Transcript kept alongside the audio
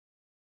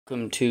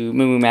Welcome to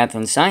MooMooMath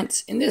and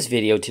Science. In this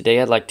video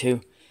today I'd like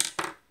to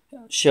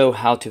show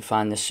how to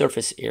find the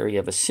surface area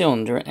of a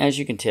cylinder. As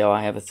you can tell,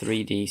 I have a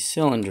 3D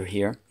cylinder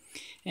here,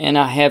 and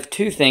I have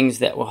two things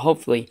that will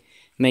hopefully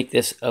make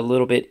this a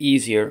little bit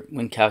easier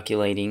when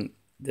calculating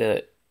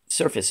the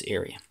surface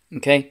area.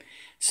 Okay,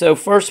 so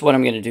first what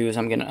I'm going to do is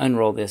I'm going to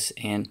unroll this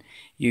and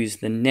use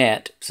the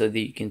net so that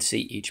you can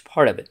see each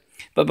part of it.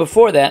 But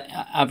before that,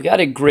 I've got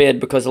a grid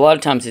because a lot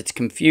of times it's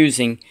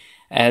confusing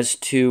as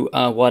to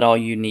what all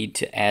you need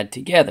to add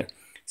together.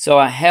 So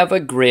I have a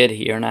grid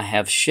here, and I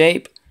have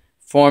shape,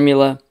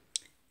 formula,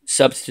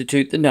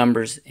 substitute the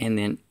numbers, and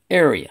then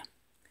area.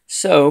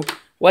 So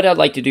what I'd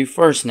like to do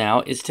first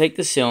now is take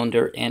the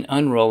cylinder and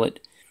unroll it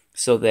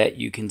so that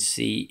you can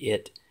see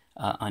it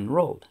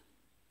unrolled.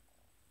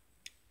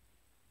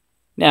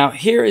 Now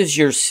here is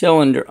your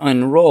cylinder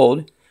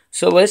unrolled.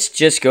 So let's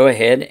just go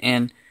ahead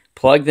and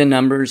plug the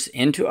numbers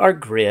into our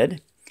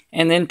grid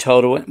and then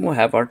total it, and we'll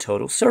have our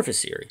total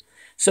surface area.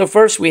 So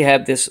first we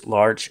have this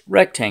large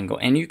rectangle,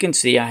 and you can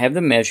see I have the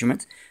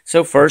measurements.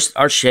 So first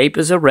our shape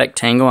is a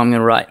rectangle. I'm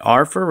going to write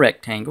R for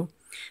rectangle.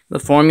 The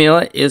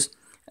formula is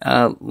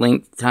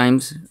length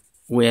times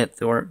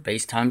width, or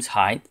base times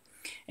height.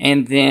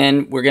 And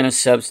then we're going to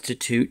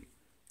substitute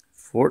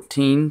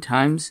 14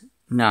 times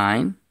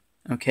 9,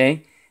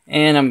 okay?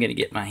 And I'm going to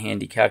get my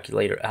handy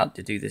calculator out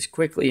to do this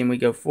quickly, and we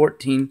go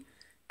 14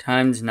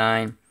 times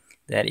 9,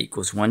 that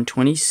equals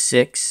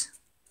 126,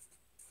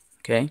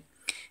 okay?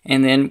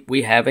 And then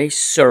we have a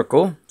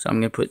circle, so I'm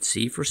going to put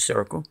C for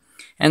circle.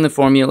 And the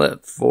formula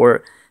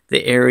for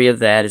the area of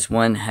that is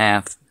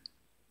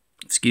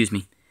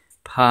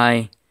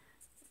pi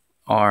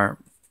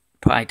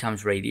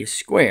times radius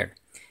squared.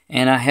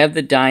 And I have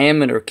the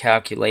diameter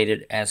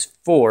calculated as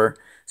 4,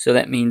 so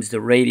that means the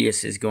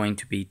radius is going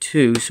to be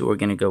 2, so we're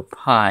going to go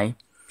pi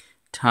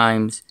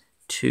times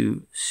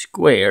 2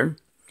 squared.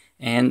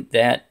 And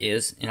that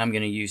is, and I'm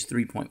going to use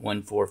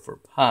 3.14 for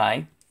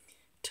pi,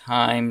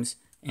 times,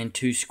 and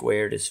 2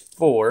 squared is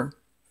 4,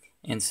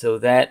 and so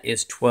that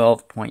is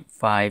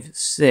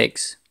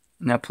 12.56.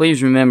 Now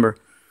please remember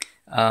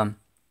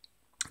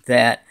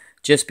that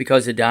just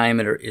because the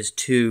diameter is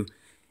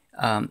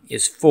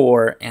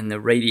 4 and the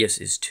radius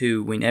is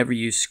 2, whenever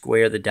you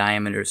square the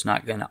diameter, it's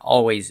not going to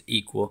always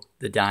equal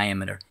the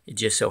diameter. It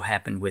just so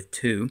happened with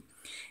 2.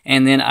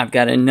 And then I've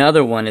got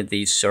another one of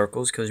these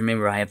circles, because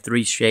remember I have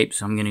 3 shapes,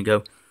 so I'm going to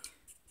go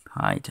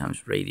pi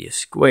times radius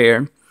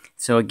squared.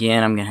 So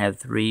again, I'm going to have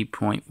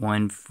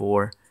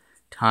 3.14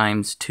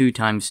 times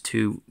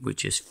 2,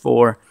 which is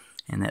 4,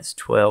 and that's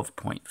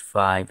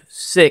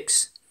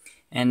 12.56.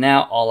 And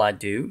now all I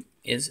do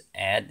is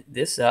add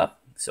this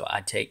up. So I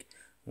take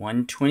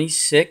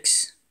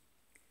 126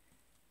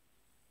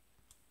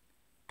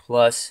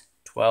 plus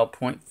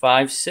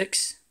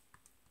 12.56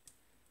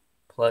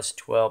 plus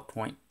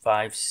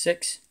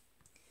 12.56,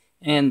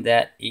 and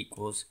that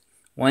equals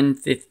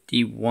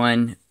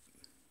 151.12,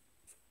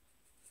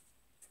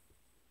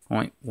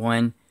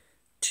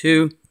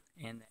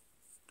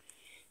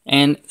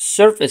 and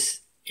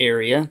surface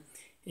area,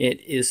 it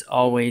is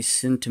always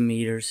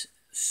centimeters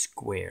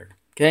squared.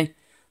 Okay,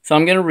 so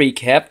I'm going to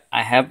recap.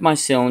 I have my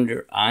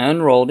cylinder, I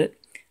unrolled it,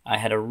 I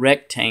had a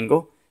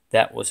rectangle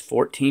that was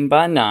 14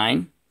 by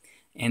 9,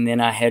 and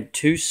then I had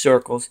 2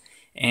 circles,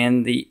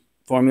 and the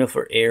formula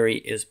for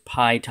area is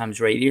pi times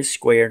radius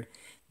squared.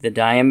 The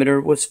diameter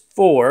was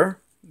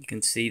 4, you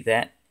can see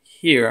that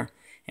here,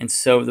 and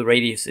so the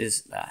radius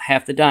is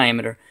half the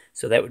diameter,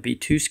 so that would be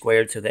 2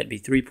 squared, so that would be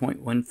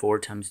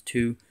 3.14 times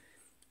 2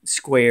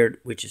 squared,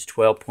 which is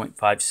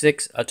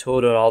 12.56. I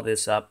totaled all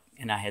this up,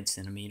 and I had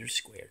centimeters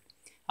squared.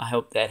 I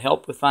hope that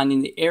helped with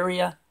finding the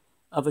area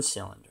of a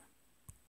cylinder.